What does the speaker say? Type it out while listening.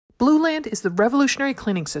Blueland is the revolutionary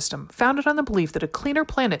cleaning system founded on the belief that a cleaner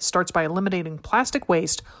planet starts by eliminating plastic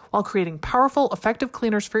waste while creating powerful, effective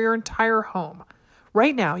cleaners for your entire home.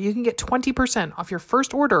 Right now, you can get 20% off your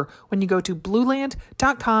first order when you go to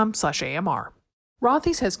blueland.com/AMR.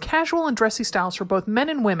 Rothy's has casual and dressy styles for both men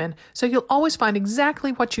and women, so you'll always find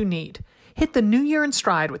exactly what you need. Hit the new year in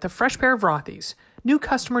stride with a fresh pair of Rothy's. New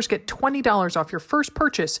customers get $20 off your first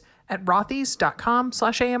purchase at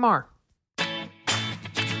rothys.com/AMR.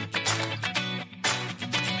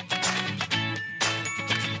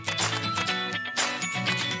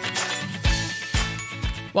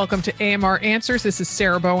 Welcome to AMR Answers. This is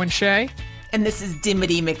Sarah Bowen-Shea. And this is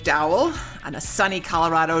Dimity McDowell on a sunny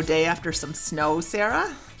Colorado day after some snow, Sarah.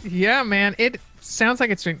 Yeah, man. It sounds like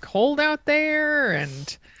it's been cold out there,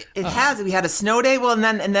 and it has. We had a snow day. Well,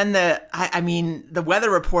 and then the weather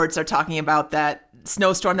reports are talking about that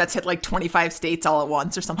snowstorm that's hit like 25 states all at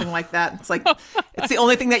once or something like that. It's like it's the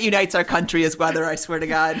only thing that unites our country is weather, I swear to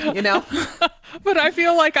God, you know. But I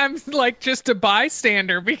feel like I'm like just a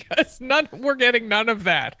bystander because we're getting none of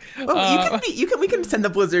that. Oh, we can send the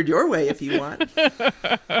blizzard your way if you want.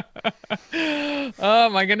 Oh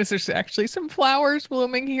my goodness, there's actually some flowers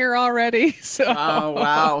blooming here already. So oh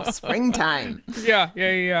wow, springtime.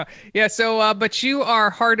 Yeah. So but you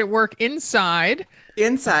are hard at work inside.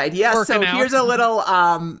 Inside, yes. So out. Here's a little,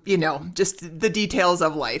 just the details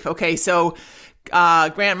of life. Okay, so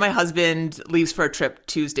Grant, my husband, leaves for a trip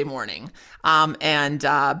Tuesday morning. And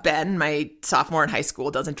Ben, my sophomore in high school,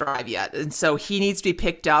 doesn't drive yet. And so he needs to be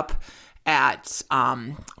picked up at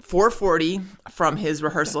 4:40 from his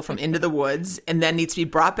rehearsal from Into the Woods, and then needs to be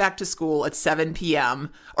brought back to school at 7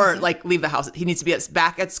 p.m. or like leave the house. He needs to be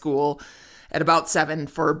back at school at about 7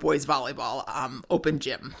 for boys volleyball, open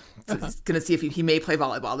gym. So he's going to see if he may play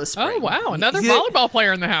volleyball this spring. Oh, wow. Another volleyball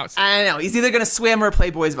player in the house. I know. He's either going to swim or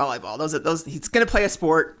play boys volleyball. Those. He's going to play a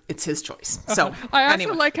sport. It's his choice. So I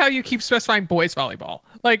also like how you keep specifying boys volleyball,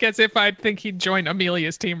 like as if I'd think he'd join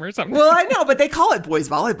Amelia's team or something. Well, I know, but they call it boys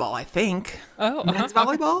volleyball, I think. Oh, men's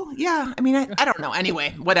volleyball? Okay. Yeah. I mean, I don't know.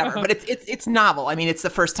 Anyway, whatever. But it's novel. I mean, it's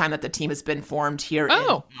the first time that the team has been formed here.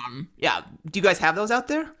 Oh. Yeah. Do you guys have those out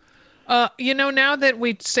there? Now that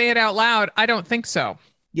we say it out loud, I don't think so.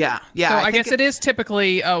 Yeah. So I guess it is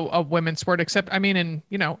typically a women's sport, except, I mean, in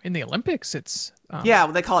the Olympics, it's... Yeah,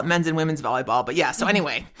 well, they call it men's and women's volleyball. But yeah, so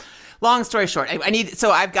anyway, long story short,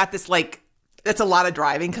 I've got this, like, that's a lot of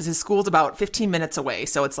driving because his school's about 15 minutes away.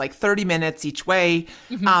 So it's like 30 minutes each way.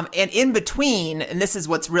 Mm-hmm. And in between, and this is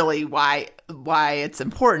what's really why it's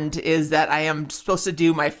important, is that I am supposed to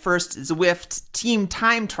do my first Zwift team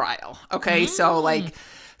time trial. Okay,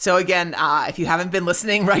 So again, if you haven't been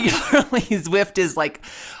listening regularly, Zwift is like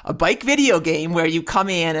a bike video game where you come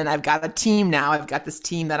in, and I've got a team now. I've got this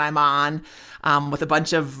team that I'm on with a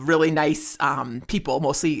bunch of really nice people.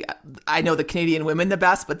 Mostly, I know the Canadian women the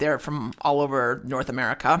best, but they're from all over North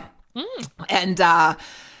America.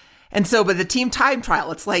 And so, but the team time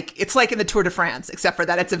trial, it's like in the Tour de France, except for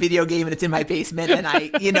that it's a video game and it's in my basement, and I,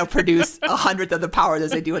 produce 100th of the power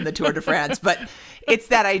as I do in the Tour de France. But it's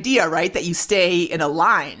that idea, right, that you stay in a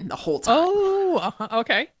line the whole time. Oh,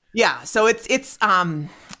 okay. Yeah. So it's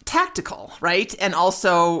tactical, right, and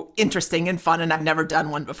also interesting and fun, and I've never done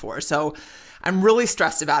one before, so I'm really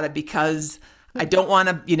stressed about it because I don't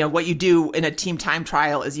want to, what you do in a team time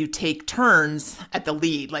trial is you take turns at the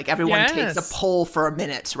lead. Like everyone takes a pole for a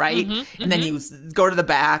minute, right? Mm-hmm, and then you go to the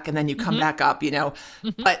back and then you come back up,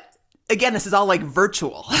 Mm-hmm. But again, this is all like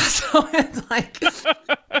virtual. So it's like,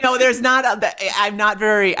 there's not, I'm not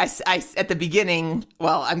very, I at the beginning,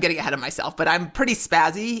 well, I'm getting ahead of myself, but I'm pretty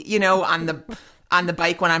spazzy, on the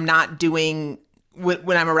bike when I'm not doing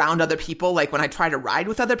when I'm around other people. Like when I try to ride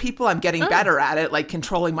with other people, I'm getting better at it, like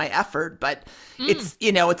controlling my effort. But it's,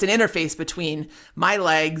 it's an interface between my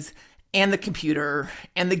legs and the computer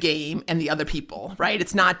and the game and the other people, right?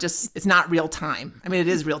 It's not real time. I mean, it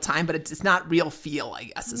is real time, but it's not real feel,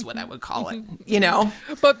 I guess is what I would call it,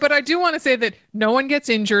 But I do want to say that no one gets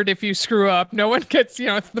injured if you screw up. No one gets,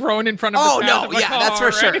 thrown in front of the path of a car, that's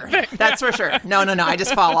for sure. That's for sure. No. I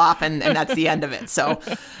just fall off and that's the end of it. So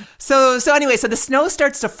anyway, so the snow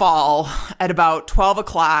starts to fall at about 12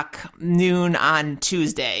 o'clock noon on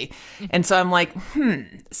Tuesday. And so I'm like,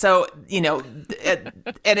 So, and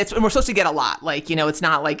we're supposed to get a lot. Like, it's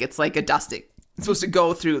not like it's like a dusting. It's supposed to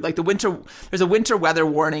go through like there's a winter weather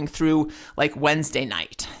warning through like Wednesday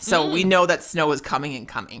night. So we know that snow is coming and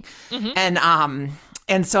coming. Mm-hmm.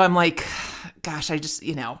 And so I'm like, gosh, I just,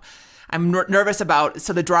 I'm nervous about,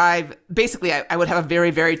 so the drive, basically I would have a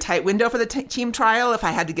very, very tight window for the team trial if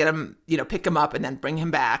I had to get him, pick him up and then bring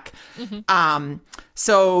him back.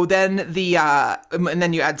 So then and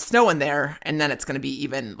then you add snow in there, and then it's going to be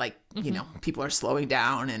even like, people are slowing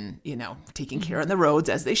down and, taking care of the roads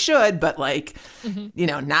as they should, but like,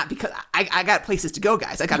 not because I got places to go,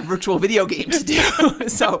 guys. I got a virtual video game to do.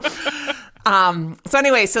 So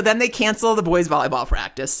anyway, so then they cancel the boys volleyball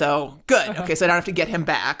practice. So good. Okay. So I don't have to get him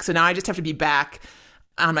back. So now I just have to be back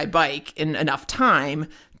on my bike in enough time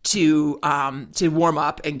to warm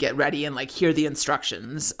up and get ready and like hear the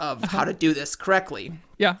instructions of how to do this correctly.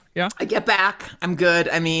 Yeah. Yeah. I get back. I'm good.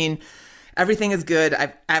 I mean, everything is good.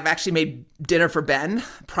 I've actually made dinner for Ben.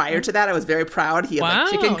 Prior to that, I was very proud. He had like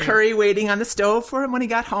chicken curry waiting on the stove for him when he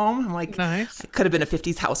got home. I'm like, nice. I could have been a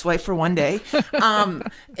 50s housewife for one day.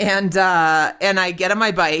 And I get on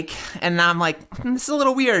my bike and I'm like, this is a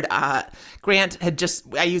little weird. Grant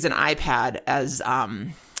I use an iPad as,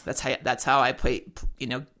 that's how I play,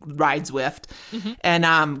 ride Zwift.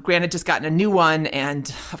 And Grant had just gotten a new one,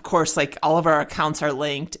 and of course, like all of our accounts are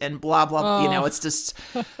linked, and blah blah. It's just.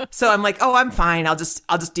 So I'm like, oh, I'm fine. I'll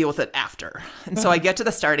just deal with it after. And so I get to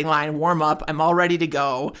the starting line, warm up. I'm all ready to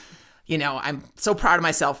go. I'm so proud of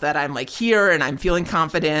myself that I'm like here and I'm feeling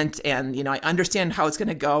confident, and I understand how it's going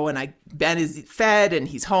to go. And Ben is fed and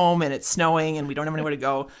he's home and it's snowing and we don't have anywhere to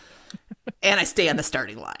go. And I stay on the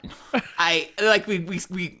starting line.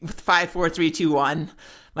 We 5, 4, 3, 2, 1.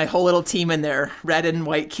 My whole little team in their red and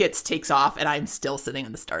white kits takes off, and I'm still sitting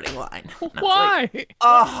on the starting line. Why? Like,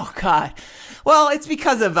 oh God. Well, it's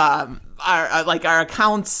because of our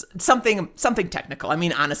accounts, something technical. I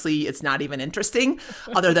mean, honestly, it's not even interesting.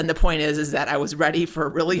 Other than the point is that I was ready for a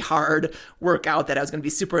really hard workout that I was going to be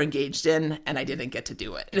super engaged in, and I didn't get to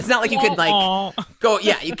do it. And it's not like you could like go.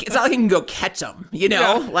 Yeah, it's not like you can go catch them.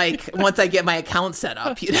 Like once I get my account set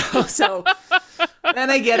up. So. Then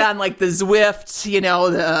I get on like the Zwift,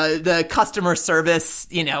 the customer service,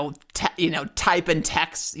 type and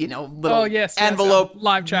text, little envelope,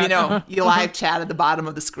 live chat, live chat at the bottom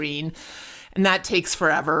of the screen, and that takes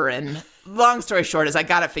forever. And long story short is I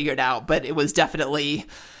got it figured out, but it was definitely,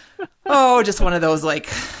 just one of those like,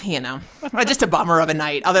 just a bummer of a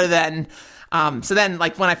night. Other than. So then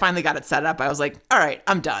like when I finally got it set up, I was like, all right,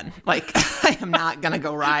 I'm done. Like I am not going to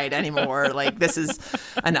go ride anymore. Like this is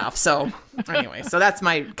enough. So anyway, so that's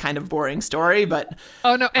my kind of boring story, but.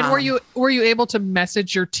 Oh no. And were you able to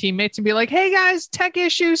message your teammates and be like, hey guys, tech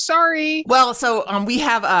issue, sorry. Well, so we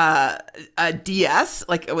have a DS,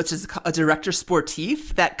 which is a director sportif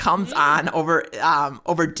that comes on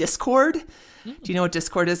over Discord. Do you know what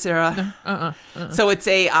Discord is, Sarah? So it's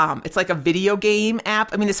like a video game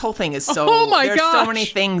app. I mean, this whole thing is so. Oh my gosh! There's so many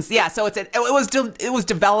things. Yeah. So it was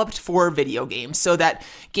developed for video games so that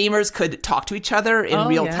gamers could talk to each other in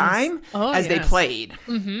real time as they played.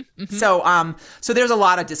 So there's a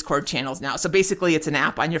lot of Discord channels now. So basically, it's an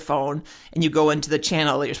app on your phone, and you go into the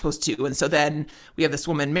channel that you're supposed to. And so then we have this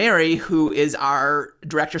woman, Mary, who is our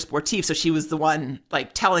director sportif. So she was the one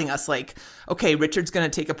like telling us like, okay, Richard's going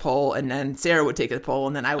to take a poll, and then Sarah would take a poll,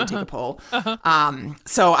 and then I would take a poll.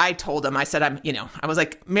 So I told him, I said, I was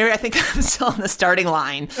like, Mary, I think I'm still on the starting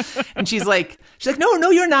line. And she's like,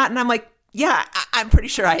 no, you're not. And I'm like, yeah, I'm pretty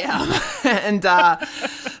sure I am.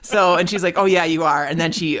 And she's like, oh yeah, you are. And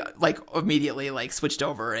then she like immediately like switched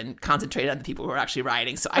over and concentrated on the people who were actually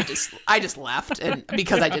riding. So I just left, and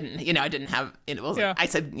because I didn't have, I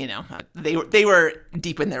said, they were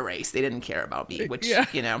deep in their race. They didn't care about me, which, so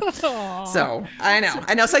I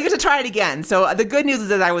know. So I get to try it again. So the good news is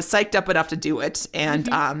that I was psyched up enough to do it. And,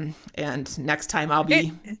 and next time I'll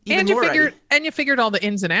be even more ready. And you figured all the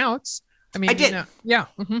ins and outs. I mean, I did. Yeah.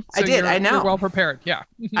 Mm-hmm. So I did. I know. You're well prepared. Yeah.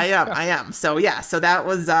 I am. So yeah. So that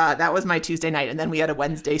was my Tuesday night, and then we had a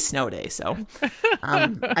Wednesday snow day. So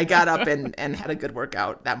I got up and had a good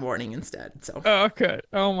workout that morning instead. So. Oh, good.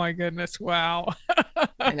 Oh my goodness. Wow.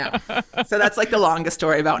 I know. So that's like the longest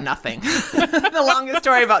story about nothing. The longest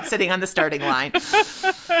story about sitting on the starting line.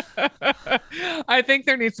 I think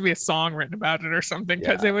there needs to be a song written about it or something,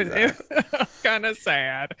 because it was kind of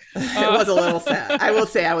sad. It was a little sad. I will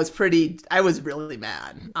say I was really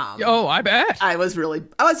mad. I bet. I was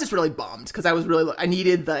just really bummed because I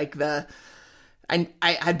needed like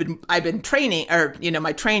I'd been training, or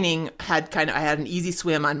my training had I had an easy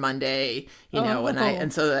swim on Monday,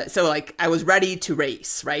 and so like I was ready to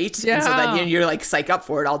race, right? Yeah. And so then you're like psych up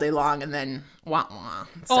for it all day long, and then wah wah.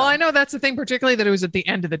 So. Well, I know that's the thing, particularly that it was at the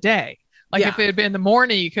end of the day. Like if it had been in the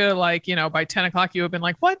morning, you could have by 10 o'clock, you would have been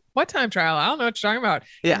like, what time trial? I don't know what you're talking about.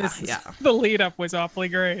 The lead up was awfully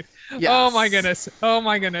great. Yes. Oh my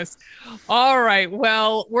goodness. All right.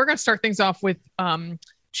 Well, we're going to start things off with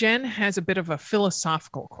Jen has a bit of a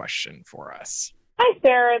philosophical question for us. Hi,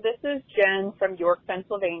 Sarah. This is Jen from York,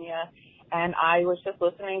 Pennsylvania, and I was just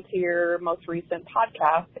listening to your most recent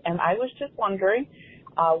podcast, and I was just wondering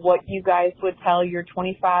what you guys would tell your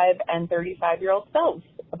 25 and 35-year-old selves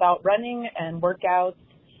about running and workouts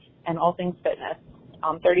and all things fitness.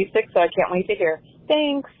 I'm 36, so I can't wait to hear.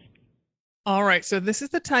 Thanks. All right. So this is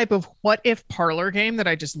the type of what if parlor game that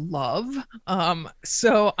I just love.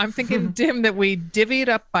 So I'm thinking, Dim, that we divvy it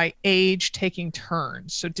up by age, taking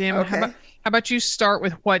turns. So Dim, Okay. how about you start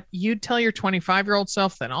with what you'd tell your 25-year-old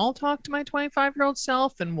self, then I'll talk to my 25-year-old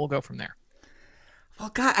self, and we'll go from there. Well,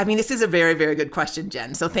 God, I mean, this is a very, very good question,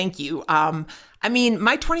 Jen. So thank you. I mean,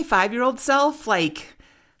 my 25-year-old self, like,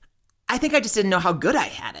 I think I just didn't know how good I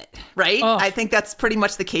had it, right? Oh. I think that's pretty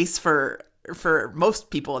much the case for most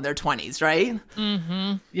people in their 20s, right?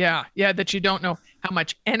 Mm-hmm. Yeah. Yeah. That you don't know how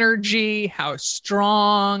much energy, how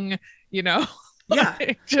strong, Yeah.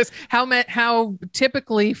 just how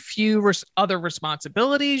typically few other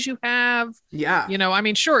responsibilities you have. Yeah. I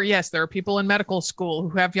mean, sure, yes, there are people in medical school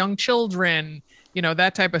who have young children,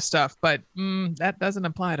 that type of stuff, but that doesn't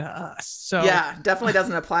apply to us. So yeah, definitely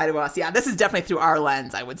doesn't apply to us. Yeah, this is definitely through our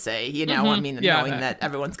lens, I would say, I mean, knowing that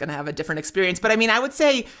everyone's going to have a different experience. But I mean, I would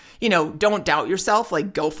say, don't doubt yourself,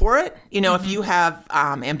 like go for it. If you have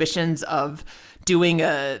ambitions of doing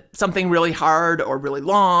something really hard or really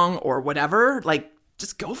long or whatever, like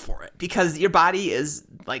just go for it, because your body is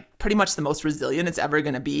like pretty much the most resilient it's ever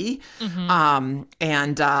going to be. And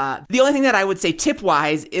the only thing that I would say tip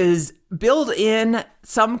wise is build in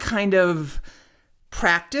some kind of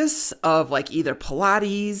practice of like either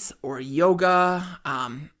Pilates or yoga,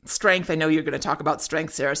 strength. I know you're going to talk about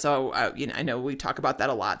strength, Sarah. So, I know we talk about that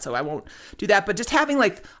a lot, so I won't do that, but just having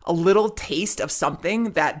like a little taste of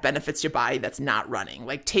something that benefits your body that's not running,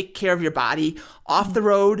 like take care of your body off the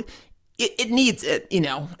road. It needs it,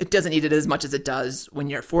 it doesn't need it as much as it does when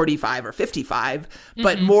you're 45 or 55,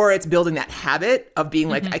 but more it's building that habit of being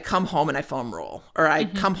like, I come home and I foam roll, or I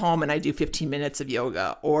come home and I do 15 minutes of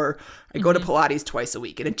yoga, or I go to Pilates twice a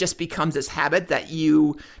week. And it just becomes this habit that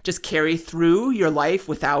you just carry through your life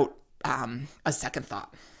without a second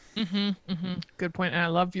thought. Good point. And I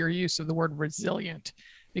love your use of the word resilient,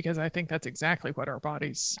 because I think that's exactly what our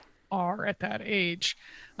bodies are at that age.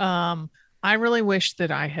 I really wish that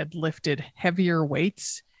I had lifted heavier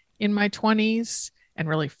weights in my 20s and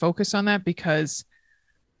really focused on that, because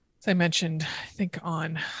as I mentioned, I think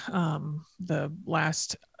on the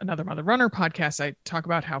last Another Mother Runner podcast, I talk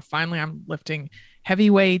about how finally I'm lifting heavy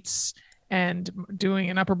weights and doing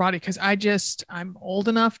an upper body, because I'm old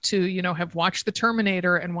enough to, have watched The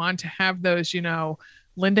Terminator and want to have those,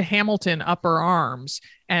 Linda Hamilton upper arms.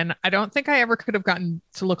 And I don't think I ever could have gotten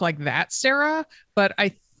to look like that, Sarah, but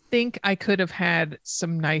I think I could have had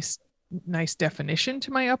some nice definition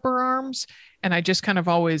to my upper arms. And I just kind of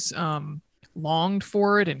always longed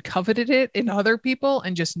for it and coveted it in other people,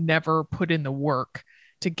 and just never put in the work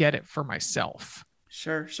to get it for myself.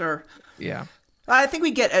 Sure. Yeah. I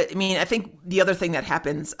think I think the other thing that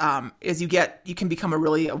happens is you can become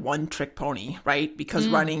a one-trick pony, right? Because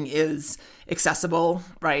running is accessible,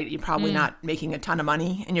 right? You're probably not making a ton of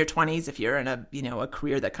money in your 20s if you're in a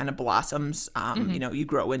career that kind of blossoms. You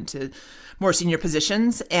grow into more senior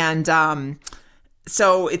positions, and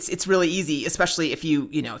so it's really easy, especially if you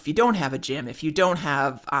don't have a gym, if you don't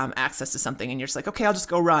have access to something, and you're just like, okay, I'll just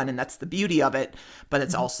go run, and that's the beauty of it, but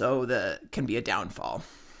it's also can be a downfall.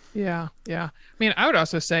 Yeah. I mean, I would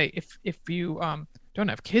also say if you don't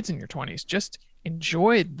have kids in your 20s, just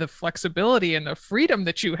enjoy the flexibility and the freedom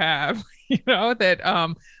that you have,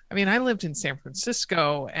 I mean, I lived in San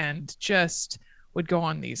Francisco and just would go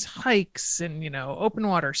on these hikes and, open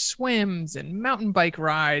water swims and mountain bike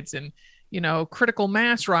rides and, critical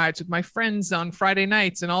mass rides with my friends on Friday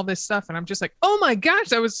nights and all this stuff. And I'm just like, oh my gosh,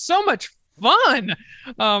 that was so much fun.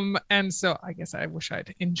 And so I guess I wish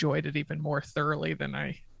I'd enjoyed it even more thoroughly than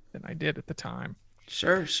I did at the time.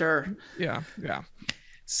 Sure. Yeah.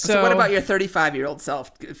 So what about your 35-year-old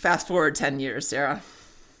self? Fast forward 10 years, Sarah.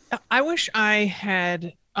 I wish I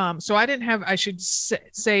had, I should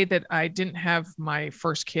say that I didn't have my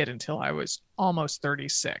first kid until I was almost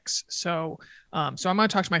 36. So I'm going to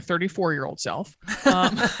talk to my 34-year-old self.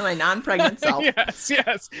 My non-pregnant self.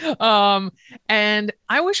 Yes. And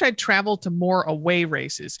I wish I'd traveled to more away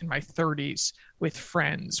races in my 30s with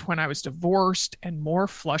friends when I was divorced and more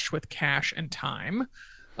flush with cash and time.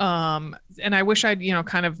 And I wish I'd,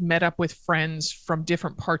 kind of met up with friends from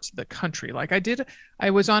different parts of the country. Like I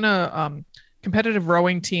was on a competitive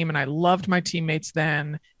rowing team, and I loved my teammates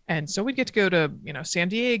then. And so we'd get to go to, San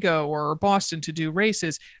Diego or Boston to do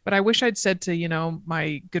races. But I wish I'd said to,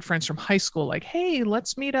 my good friends from high school, like, hey,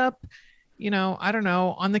 let's meet up, I don't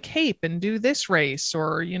know, on the Cape and do this race,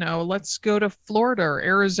 or, let's go to Florida or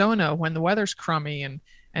Arizona when the weather's crummy and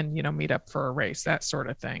meet up for a race, that sort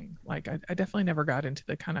of thing. Like I definitely never got into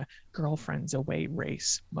the kind of girlfriends away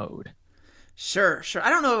race mode. Sure. I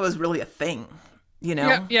don't know if it was really a thing,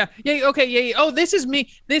 Yeah. Okay. Yeah. Oh, this is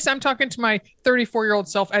me. I'm talking to my 34-year-old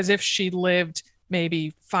self as if she lived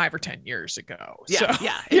maybe 5 or 10 years ago. Yeah. So,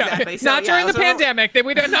 Yeah. Exactly. So, not during the pandemic.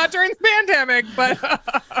 Not during the pandemic, but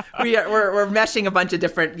we're meshing a bunch of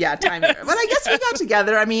different time. But I guess we got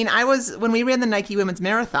together. I mean, when we ran the Nike Women's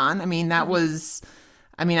Marathon. I mean, that was,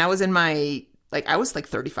 I was in my I was like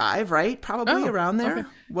 35, right? Probably around there.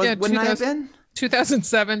 Okay. Wouldn't I have been?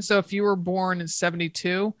 2007. So if you were born in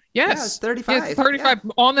 72, yes, it's 35. It's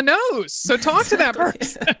 35 on the nose. So talk to that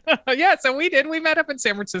person. Yeah. So we did. We met up in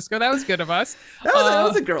San Francisco. That was good of us. That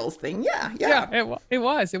was a girl's thing. Yeah. It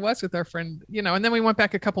was with our friend. And then we went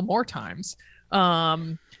back a couple more times.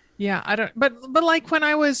 I don't. But like when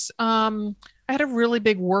I was, I had a really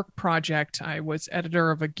big work project. I was editor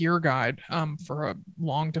of a gear guide for a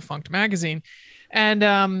long defunct magazine,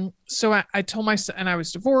 and so I told myself, and I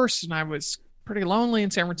was divorced, and I was pretty lonely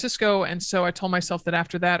in San Francisco. And so I told myself that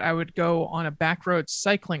after that, I would go on a backroad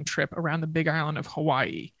cycling trip around the big island of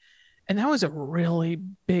Hawaii. And that was a really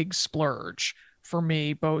big splurge for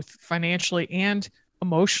me, both financially and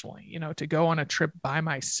emotionally, to go on a trip by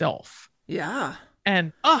myself. Yeah.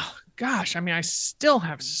 And, oh gosh, I still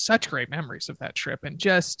have such great memories of that trip, and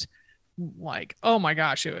just like, oh my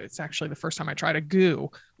gosh, it's actually the first time I tried a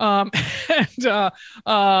goo. That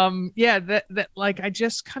like, I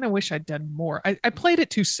just kind of wish I'd done more. I played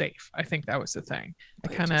it too safe. I think that was the thing. I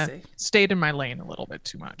kind of stayed in my lane a little bit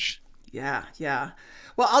too much. Yeah.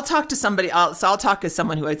 Well, I'll talk to somebody else. I'll talk to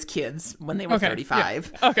someone who has kids when they were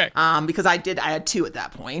 35. Yeah. Okay. Because I had 2 at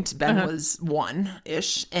that point. Ben was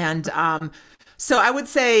 1-ish. And, so I would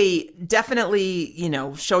say definitely,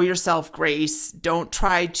 show yourself grace. Don't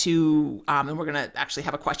try to, and we're going to actually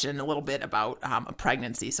have a question in a little bit about a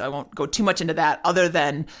pregnancy. So I won't go too much into that, other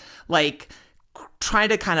than like try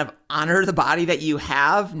to kind of honor the body that you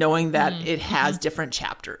have, knowing that it has different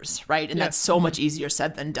chapters, right? And that's so much easier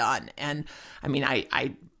said than done. And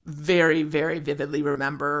I very, very vividly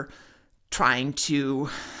remember trying to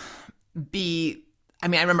be, I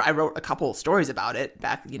remember I wrote a couple stories about it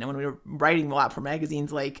back, when we were writing a lot for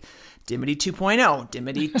magazines like Dimity 2.0,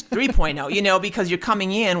 Dimity 3.0, because you're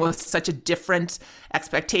coming in with such a different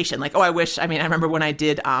expectation. Like, I remember when I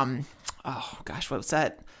did, what was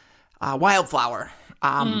that? Wildflower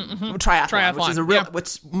triathlon, which is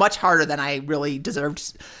which much harder than I really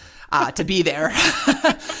deserved to be there.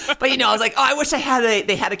 But, I was like, I wish they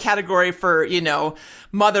had a category for,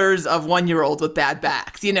 mothers of 1-year-olds with bad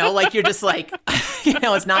backs, like you're just like,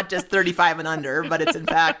 it's not just 35 and under, but it's in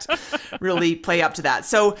fact really play up to that.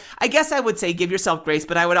 So I guess I would say give yourself grace,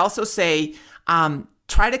 but I would also say,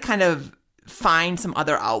 try to kind of find some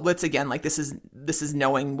other outlets. Again, like this is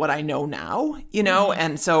knowing what I know now,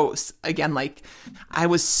 And so again, like I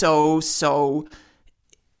was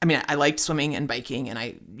I liked swimming and biking, and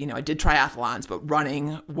I did triathlons, but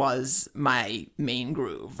running was my main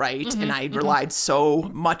groove, right? And I relied so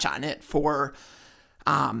much on it for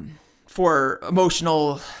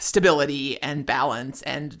emotional stability and balance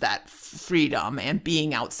and that freedom and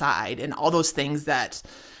being outside and all those things that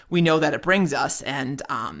we know that it brings us. And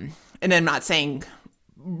I'm not saying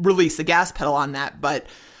release the gas pedal on that, but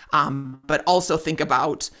also think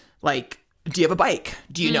about like, do you have a bike?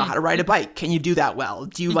 Do you know how to ride a bike? Can you do that well?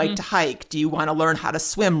 Do you like to hike? Do you want to learn how to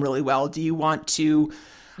swim really well? Do you want to,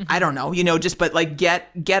 I don't know, but like get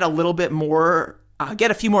a little bit more, get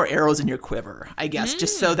a few more arrows in your quiver, I guess,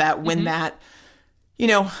 just so that when that,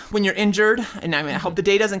 when you're injured, and I hope the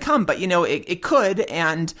day doesn't come, but it could.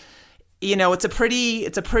 And, it's a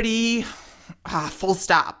pretty full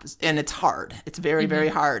stop, and it's hard. It's very, very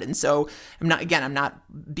hard. And so I'm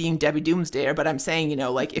not being Debbie Doomsdayer, but I'm saying,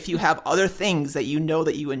 like if you have other things that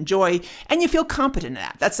that you enjoy and you feel competent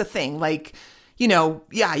at, that's the thing. Like, you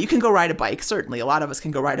can go ride a bike. Certainly a lot of us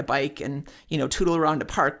can go ride a bike and, tootle around a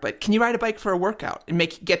park, but can you ride a bike for a workout and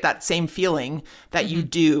get that same feeling that you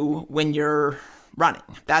do when you're running?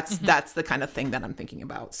 That's the kind of thing that I'm thinking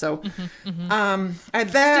about. So I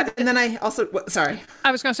have that, and then I also sorry,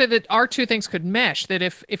 I was going to say that our two things could mesh, that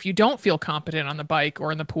if you don't feel competent on the bike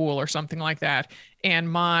or in the pool or something like that,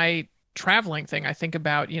 and my traveling thing, I think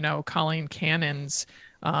about Colleen Cannon's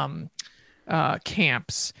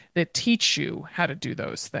camps that teach you how to do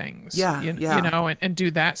those things, and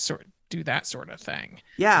do that sort do that sort of thing.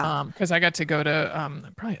 Yeah. Because I got to go to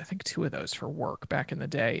probably I think 2 of those for work back in the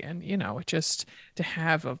day, and just to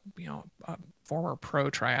have a former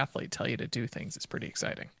pro triathlete tell you to do things is pretty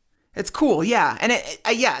exciting. It's cool, yeah, and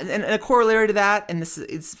and a corollary to that, and this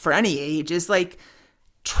is for any age, is like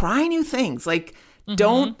try new things. Like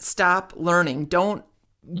don't stop learning. Don't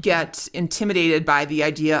get intimidated by the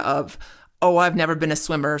idea of, oh, I've never been a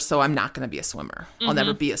swimmer, so I'm not going to be a swimmer. I'll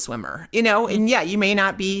never be a swimmer, and yeah, you may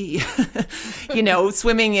not be,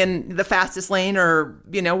 swimming in the fastest lane or,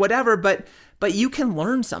 whatever, but you can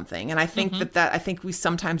learn something. And I think I think we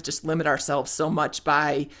sometimes just limit ourselves so much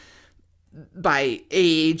by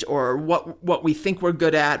age or what we think we're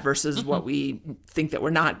good at versus what we think that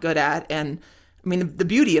we're not good at. And I mean, the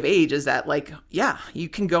beauty of age is that, like, yeah, you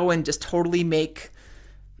can go and just totally make,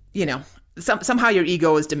 somehow your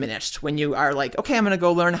ego is diminished when you are like, okay, I'm going to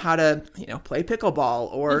go learn how to, play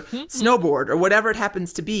pickleball or snowboard or whatever it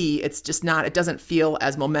happens to be. It's just not, it doesn't feel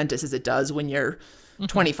as momentous as it does when you're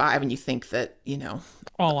 25 and you think that,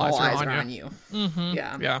 all eyes are on you.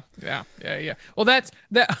 Yeah. Well, that's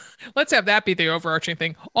that. Let's have that be the overarching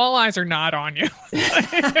thing. All eyes are not on you.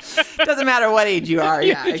 Doesn't matter what age you are.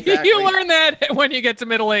 Yeah, exactly. You learn that when you get to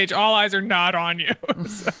middle age. All eyes are not on you.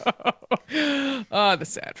 The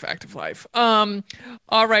sad fact of life.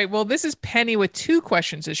 All right. Well, this is Penny with 2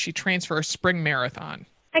 questions as she trains for a spring marathon.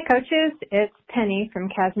 Hi, coaches. It's Penny from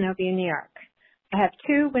Casanova, New York. I have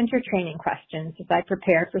 2 winter training questions as I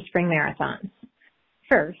prepare for spring marathons.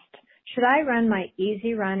 First, should I run my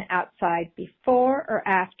easy run outside before or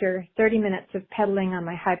after 30 minutes of pedaling on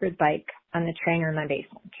my hybrid bike on the trainer in my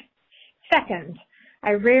basement? Second,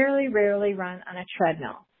 I rarely run on a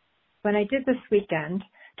treadmill. When I did this weekend,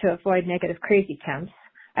 to avoid negative crazy temps,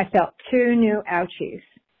 I felt 2 new ouchies.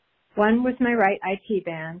 One was my right IT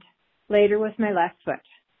band, later was my left foot.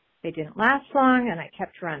 They didn't last long and I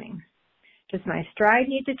kept running. Does my stride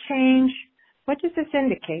need to change? What does this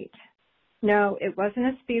indicate? No, it wasn't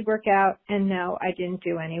a speed workout, and no, I didn't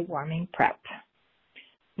do any warming prep.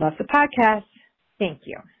 Love the podcast. Thank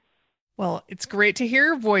you. Well, it's great to hear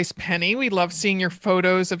your voice, Penny. We love seeing your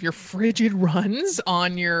photos of your frigid runs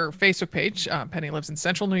on your Facebook page. Penny lives in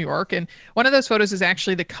central New York, and one of those photos is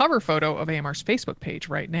actually the cover photo of AMR's Facebook page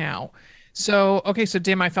right now. So, okay, so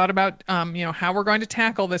Dim, I thought about, how we're going to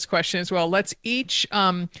tackle this question as well. Let's each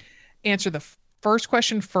answer the first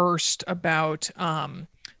question first about,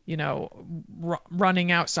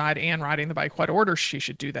 running outside and riding the bike, what order she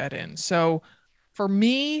should do that in. So for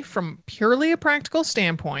me, from purely a practical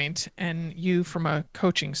standpoint, and you from a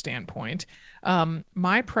coaching standpoint,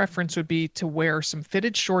 my preference would be to wear some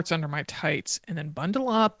fitted shorts under my tights and then bundle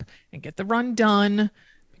up and get the run done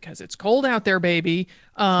because it's cold out there, baby,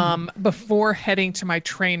 before heading to my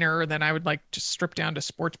trainer. Then I would just strip down to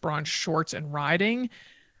sports bra and shorts and riding.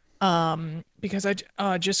 Because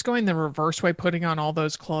I just going the reverse way, putting on all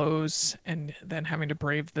those clothes and then having to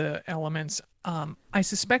brave the elements. I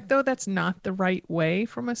suspect, though, that's not the right way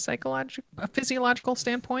from a physiological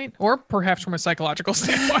standpoint, or perhaps from a psychological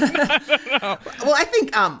standpoint. I don't know. Well,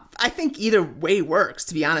 I think either way works,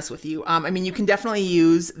 to be honest with you. I mean, you can definitely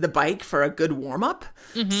use the bike for a good warm up.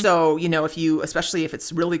 So, especially if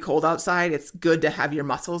it's really cold outside, it's good to have your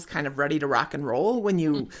muscles kind of ready to rock and roll when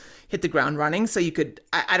you hit the ground running. So you could,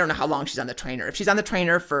 I don't know how long she's on the trainer. If she's on the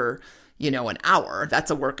trainer for, an hour,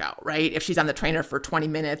 that's a workout, right? If she's on the trainer for 20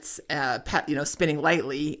 minutes, spinning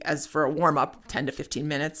lightly as for a warm up, 10 to 15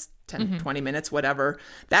 minutes, 10, 20 minutes, whatever,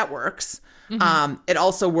 that works. It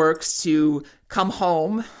also works to come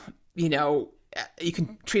home, you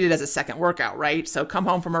can treat it as a second workout, right? So come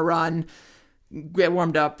home from a run, get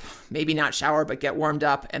warmed up, maybe not shower, but get warmed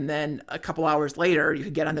up. And then a couple hours later, you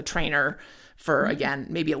could get on the trainer for, again,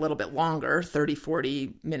 maybe a little bit longer, 30,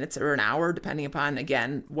 40 minutes or an hour, depending upon,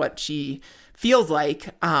 again, what she feels like.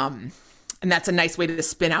 And that's a nice way to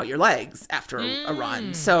spin out your legs after a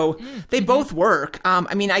run. So they both work.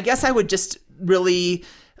 I guess I would just really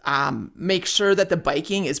make sure that the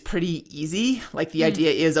biking is pretty easy. Like the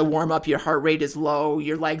idea is a warm up, your heart rate is low,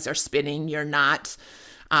 your legs are spinning, you're not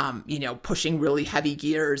pushing really heavy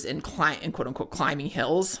gears and quote unquote climbing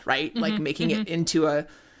hills, right? Like making it into a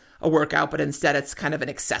workout, but instead it's kind of an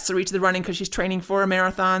accessory to the running because she's training for a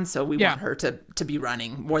marathon. So we want her to be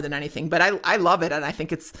running more than anything. But I love it. And I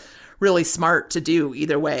think it's really smart to do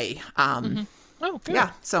either way. Oh, good.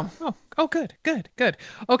 Yeah. So. Oh, good.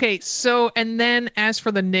 Okay. So, and then as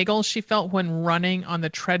for the niggles she felt when running on the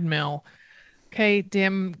treadmill, okay,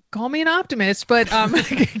 Dim, call me an optimist, but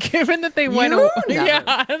given that they went away,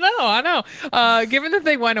 I know. Given that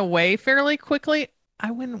they went away fairly quickly,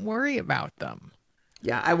 I wouldn't worry about them.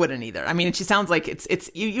 Yeah, I wouldn't either. I mean, she sounds like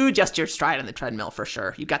you adjust your stride on the treadmill for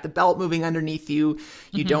sure. You got the belt moving underneath you.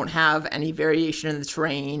 You don't have any variation in the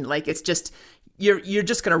terrain. Like it's just you're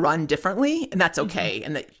just going to run differently, and that's okay.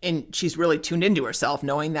 And she's really tuned into herself,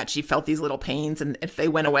 knowing that she felt these little pains, and if they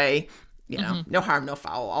went away, no harm, no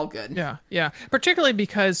foul, all good. Yeah, yeah. Particularly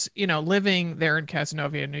because living there in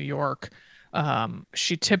Cazenovia, New York,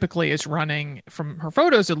 she typically is running. From her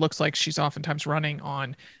photos, it looks like she's oftentimes running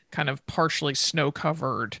on kind of partially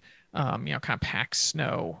snow-covered, kind of packed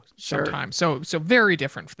snow sometimes. So very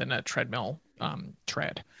different than a treadmill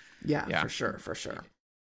tread. Yeah, for sure.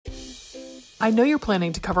 I know you're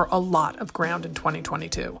planning to cover a lot of ground in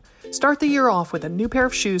 2022. Start the year off with a new pair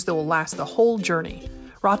of shoes that will last the whole journey.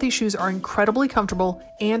 Rothy's shoes are incredibly comfortable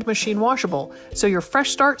and machine washable, so your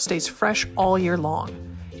fresh start stays fresh all year long.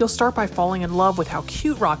 You'll start by falling in love with how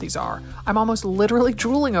cute Rothy's are. I'm almost literally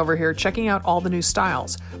drooling over here checking out all the new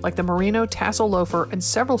styles, like the merino tassel loafer and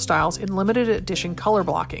several styles in limited edition color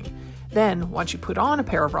blocking. Then, once you put on a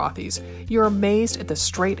pair of Rothy's, you're amazed at the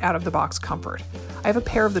straight out of the box comfort. I have a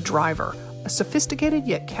pair of the Driver, a sophisticated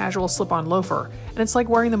yet casual slip-on loafer, and it's like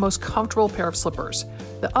wearing the most comfortable pair of slippers.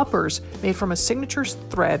 The uppers, made from a signature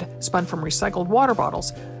thread spun from recycled water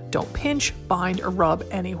bottles, don't pinch, bind, or rub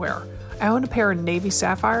anywhere. I own a pair in Navy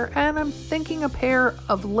Sapphire, and I'm thinking a pair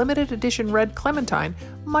of limited edition Red Clementine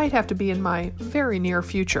might have to be in my very near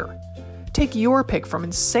future. Take your pick from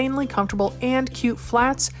insanely comfortable and cute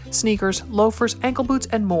flats, sneakers, loafers, ankle boots,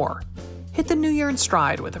 and more. Hit the new year in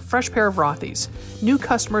stride with a fresh pair of Rothy's. New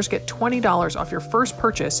customers get $20 off your first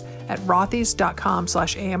purchase at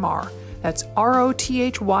rothys.com/AMR. That's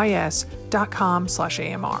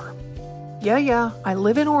ROTHYS.com/AMR. Yeah, I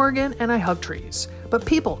live in Oregon and I hug trees. But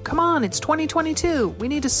people, come on, it's 2022. We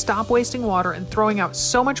need to stop wasting water and throwing out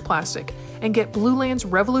so much plastic and get Blue Land's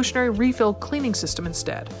revolutionary refill cleaning system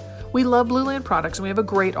instead. We love Blue Land products and we have a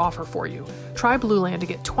great offer for you. Try Blue Land to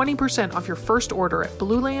get 20% off your first order at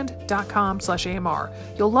blueland.com/AMR.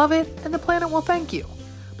 You'll love it and the planet will thank you.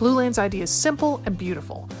 Blue Land's idea is simple and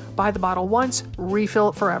beautiful. Buy the bottle once, refill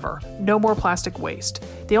it forever. No more plastic waste.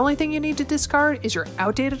 The only thing you need to discard is your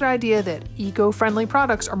outdated idea that eco-friendly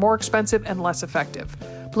products are more expensive and less effective.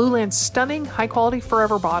 Blue Land's stunning, high-quality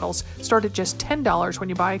forever bottles start at just $10 when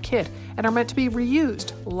you buy a kit and are meant to be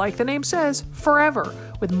reused, like the name says, forever,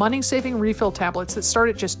 with money-saving refill tablets that start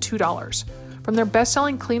at just $2. From their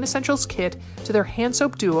best-selling Clean Essentials kit to their hand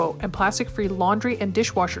soap duo and plastic-free laundry and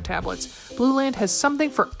dishwasher tablets, Blue Land has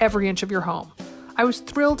something for every inch of your home. I was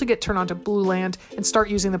thrilled to get turned on to Blue Land and start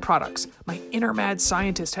using the products. My inner mad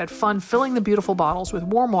scientist had fun filling the beautiful bottles with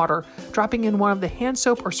warm water, dropping in one of the hand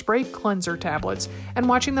soap or spray cleanser tablets, and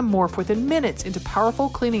watching them morph within minutes into powerful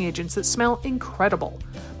cleaning agents that smell incredible.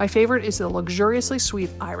 My favorite is the luxuriously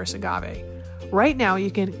sweet Iris Agave. Right now,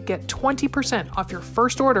 you can get 20% off your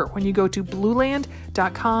first order when you go to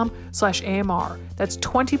blueland.com/AMR. That's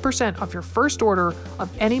 20% off your first order of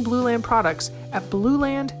any Blue Land products at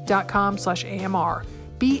blueland.com/AMR.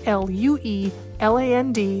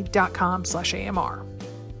 BLUELAND.com/AMR.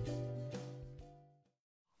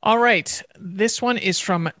 All right. This one is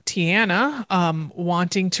from Tiana,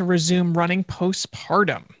 wanting to resume running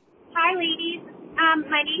postpartum. Hi, ladies.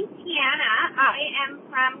 My name's Tiana. I am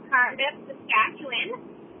from Cardiff, Saskatchewan,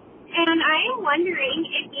 and I am wondering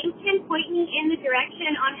if you can point me in the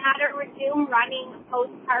direction on how to resume running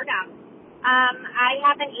postpartum. I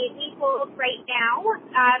have an 8-week-old right now,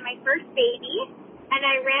 my first baby, and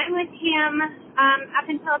I ran with him up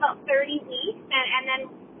until about 30 weeks, and then,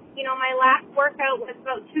 my last workout was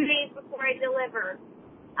about 2 days before I delivered.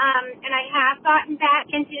 And I have gotten back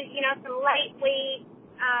into, some lightweight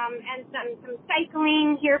and some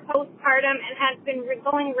cycling here postpartum, and has been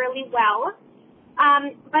going really well.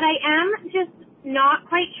 But I am just not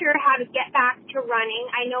quite sure how to get back to running.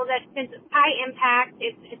 I know that since it's high impact,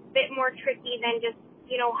 it's a bit more tricky than just,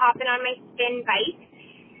 hopping on my spin bike.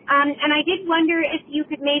 And I did wonder if you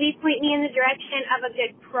could maybe point me in the direction of a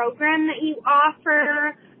good program that you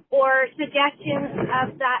offer or suggestions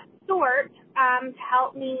of that sort to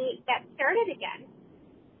help me get started again.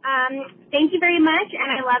 Thank you very much,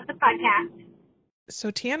 and I love the podcast.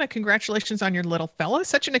 So, Tiana, congratulations on your little fella.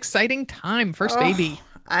 Such an exciting time. First baby.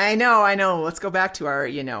 I know. Let's go back to our,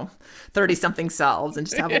 30-something selves and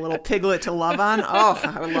just have a little piglet to love on. Oh,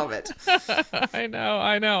 I would love it. I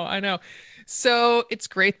know. So it's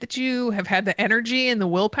great that you have had the energy and the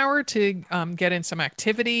willpower to get in some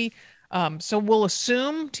activity. So we'll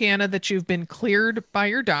assume, Tiana, that you've been cleared by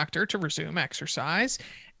your doctor to resume exercise.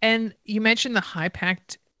 And you mentioned the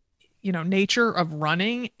high-packed, nature of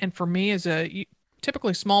running. And for me, as a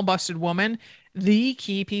typically small-busted woman, the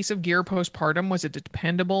key piece of gear postpartum was a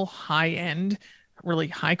dependable, high-end really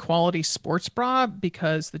high quality sports bra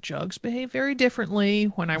because the jugs behave very differently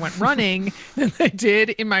when I went running than they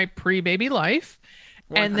did in my pre-baby life.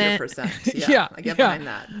 And then 100%. Yeah, I get behind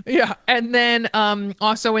that. Yeah. And then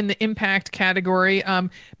also in the impact category,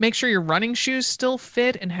 make sure your running shoes still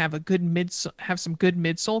fit and have some good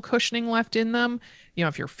midsole cushioning left in them. You know,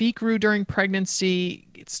 if your feet grew during pregnancy,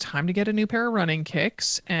 it's time to get a new pair of running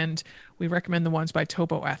kicks. And we recommend the ones by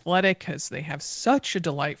Topo Athletic because they have such a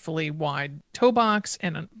delightfully wide toe box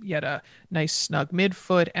and yet a nice snug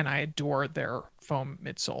midfoot. And I adore their foam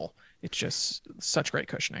midsole. It's just such great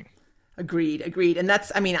cushioning. Agreed. And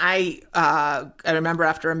that's, I mean, I remember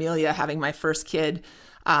after Amelia having my first kid,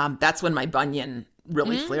 that's when my bunion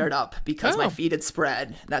really flared up because my feet had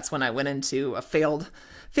spread. That's when I went into a failed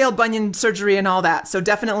bunion surgery and all that. So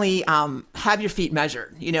definitely have your feet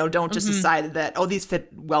measured. You know, don't just decide that, oh, these fit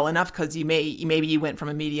well enough because maybe you went from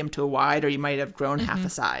a medium to a wide, or you might have grown half a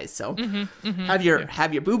size. So have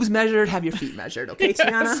your boobs measured, have your feet measured. Okay,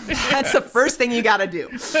 Tiana? That's the first thing you got to do.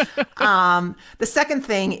 The second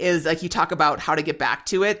thing is, like, you talk about how to get back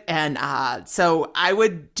to it. And so I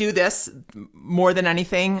would do this more than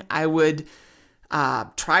anything. I would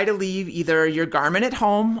try to leave either your garment at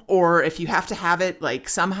home, or if you have to have it, like,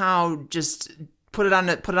 somehow just put it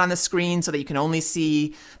on the screen so that you can only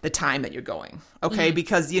see the time that you're going. Okay.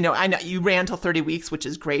 Because, you know, I know you ran till 30 weeks, which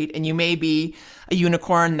is great. And you may be a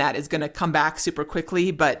unicorn that is going to come back super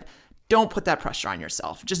quickly, but don't put that pressure on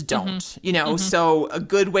yourself. Just don't, you know? So a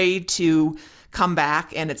good way to come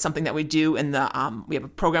back, and it's something that we do in the, we have a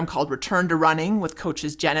program called Return to Running with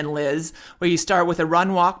coaches Jen and Liz, where you start with a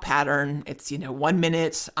run walk pattern. It's, 1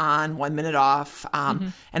 minute on, 1 minute off.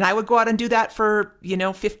 And I would go out and do that for,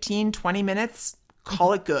 15, 20 minutes,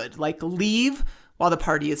 call it good. Like, leave while the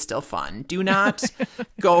party is still fun. Do not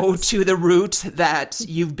go to the route that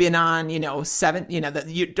you've been on,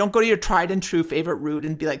 don't go to your tried and true favorite route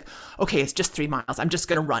and be like, okay, it's just 3 miles. I'm just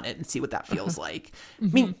going to run it and see what that feels like. I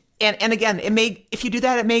mean, and again, if you do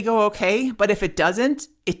that, it may go okay, but if it doesn't,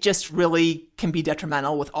 it just really can be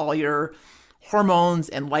detrimental with all your hormones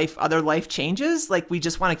and other life changes. Like, we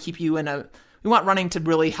just want to keep you we want running to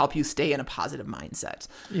really help you stay in a positive mindset.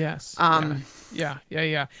 Yes.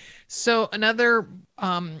 Yeah. So another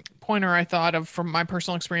pointer I thought of from my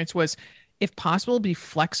personal experience was, if possible, be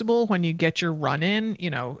flexible when you get your run in.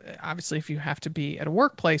 Obviously, if you have to be at a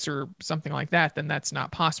workplace or something like that, then that's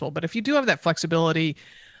not possible. But if you do have that flexibility,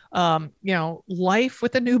 life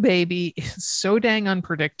with a new baby is so dang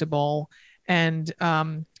unpredictable. And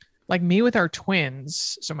like me with our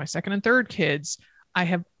twins, so my second and third kids, I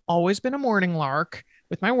have always been a morning lark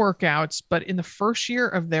with my workouts, but in the first year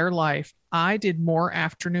of their life, I did more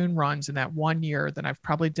afternoon runs in that 1 year than I've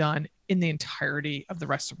probably done in the entirety of the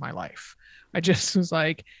rest of my life. I just was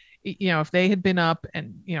like, if they had been up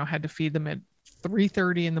and, had to feed them at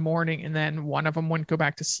 3:30 in the morning, and then one of them wouldn't go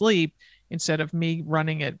back to sleep, instead of me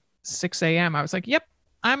running at 6 a.m., I was like, yep,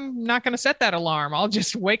 I'm not going to set that alarm. I'll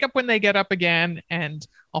just wake up when they get up again, and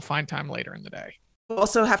I'll find time later in the day. You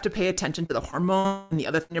also have to pay attention to the hormone and the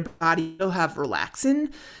other thing in your body. You'll have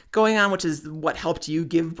relaxin going on, which is what helped you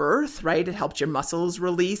give birth, right? It helped your muscles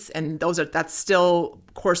release, and that's still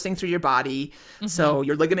coursing through your body. So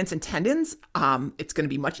your ligaments and tendons, it's going to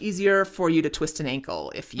be much easier for you to twist an ankle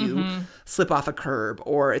if you slip off a curb,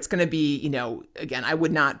 or it's going to be, again, I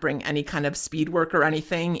would not bring any kind of speed work or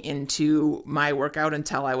anything into my workout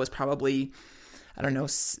until I was probably,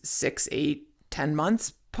 6, 8, 10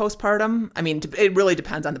 months postpartum. I mean, it really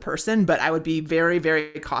depends on the person, but I would be very,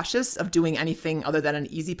 very cautious of doing anything other than an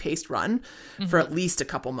easy paced run for at least a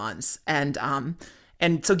couple months. And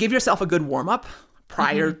so give yourself a good warm up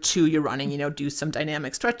prior to your running, do some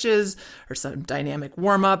dynamic stretches or some dynamic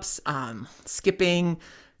warm ups, skipping,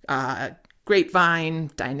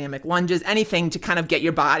 grapevine, dynamic lunges, anything to kind of get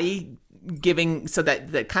your body giving, so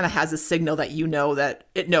that kind of has a signal that that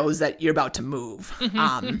it knows that you're about to move. But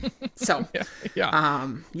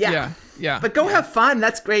go have fun.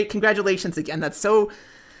 That's great. Congratulations again. That's so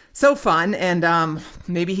fun. And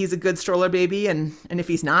maybe he's a good stroller baby, and if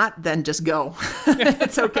he's not, then just go.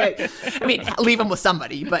 It's okay. I mean, leave him with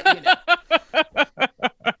somebody, but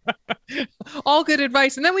all good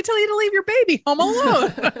advice, and then we tell you to leave your baby home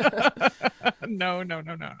alone. No.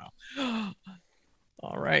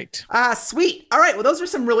 All right. Sweet. All right. Well, those are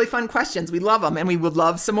some really fun questions. We love them, and we would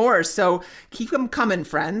love some more. So keep them coming,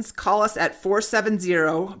 friends. Call us at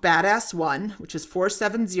 470-BADASS1, which is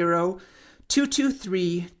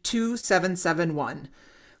 470-223-2771.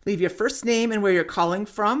 Leave your first name and where you're calling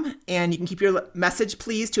from, and you can keep your message,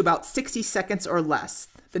 please, to about 60 seconds or less.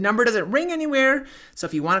 The number doesn't ring anywhere, so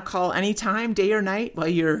if you want to call anytime, day or night, while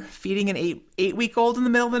you're feeding an eight-week-old in the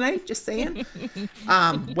middle of the night, just saying,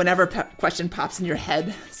 whenever question pops in your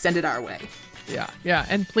head, send it our way. Yeah.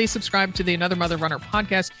 And please subscribe to the Another Mother Runner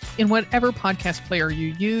podcast in whatever podcast player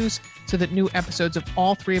you use so that new episodes of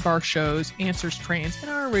all three of our shows, Answers, Trains, and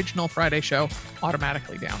our original Friday show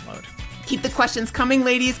automatically download. Keep the questions coming,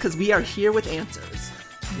 ladies, because we are here with answers.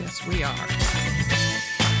 Yes, we are.